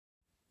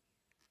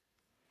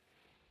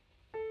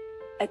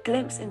a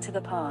glimpse into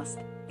the past,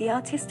 the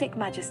artistic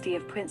majesty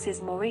of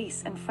Princes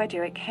Maurice and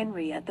Frederick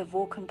Henry at the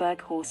Valkenburg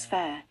Horse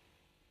Fair.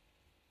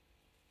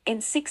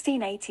 In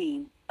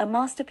 1618, a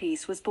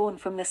masterpiece was born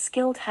from the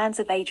skilled hands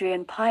of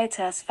Adriaen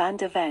Pietersz van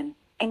der Venne,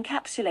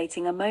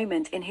 encapsulating a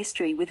moment in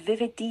history with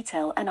vivid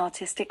detail and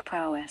artistic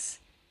prowess.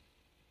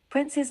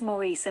 Princes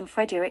Maurice and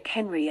Frederick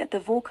Henry at the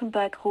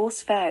Valkenburg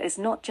Horse Fair is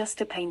not just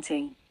a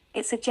painting,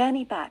 it's a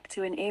journey back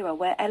to an era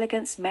where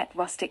elegance met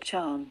rustic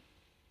charm.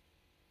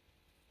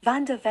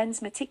 Van der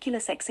Venne's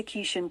meticulous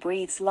execution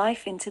breathes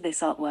life into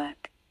this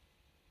artwork.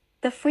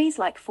 The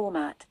frieze-like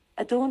format,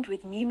 adorned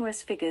with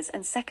numerous figures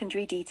and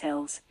secondary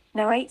details,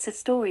 narrates a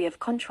story of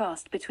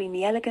contrast between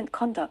the elegant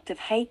conduct of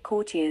Hague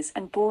courtiers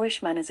and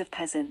boorish manners of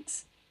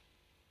peasants.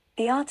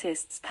 The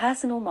artist's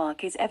personal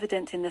mark is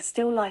evident in the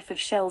still life of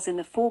shells in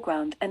the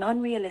foreground, an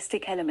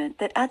unrealistic element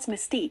that adds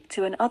mystique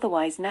to an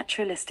otherwise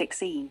naturalistic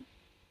scene.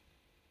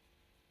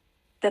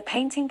 The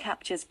painting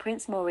captures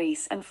Prince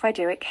Maurice and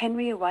Frederick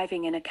Henry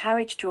arriving in a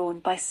carriage drawn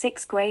by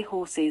 6 grey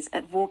horses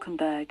at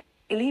Valkenburg,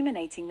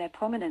 illuminating their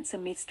prominence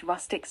amidst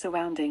rustic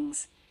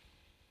surroundings.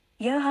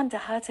 Johan de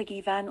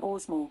Hertoghe van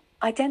Orsmael,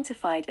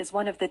 identified as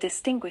one of the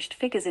distinguished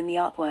figures in the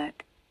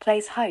artwork,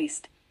 plays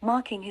host,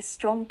 marking his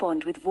strong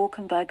bond with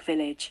Valkenburg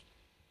village.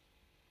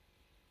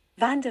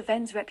 Van der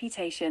Venne's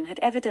reputation had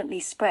evidently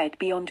spread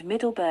beyond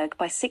Middelburg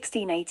by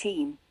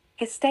 1618.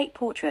 His state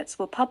portraits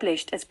were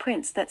published as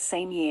prints that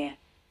same year.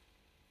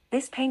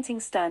 This painting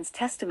stands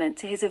testament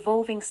to his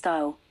evolving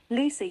style,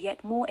 looser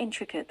yet more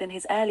intricate than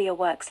his earlier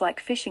works like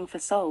Fishing for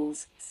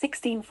Souls,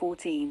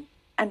 1614,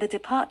 and The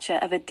Departure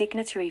of a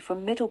Dignitary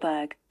from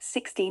Middelburg,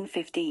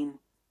 1615.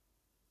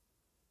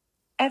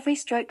 Every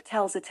stroke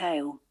tells a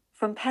tale,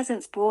 from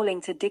peasants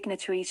brawling to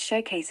dignitaries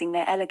showcasing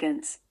their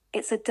elegance.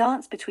 It's a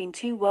dance between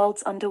two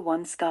worlds under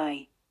one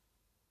sky.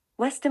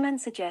 Westermann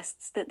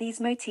suggests that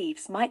these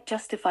motifs might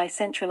justify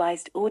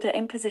centralized order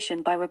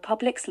imposition by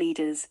Republic's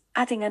leaders,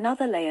 adding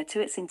another layer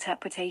to its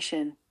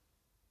interpretation.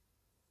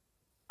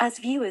 As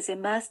viewers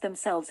immerse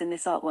themselves in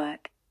this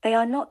artwork, they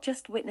are not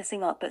just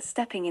witnessing art but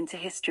stepping into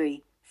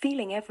history,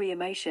 feeling every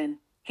emotion,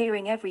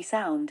 hearing every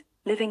sound,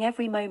 living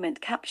every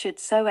moment captured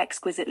so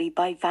exquisitely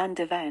by Van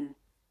der Venn.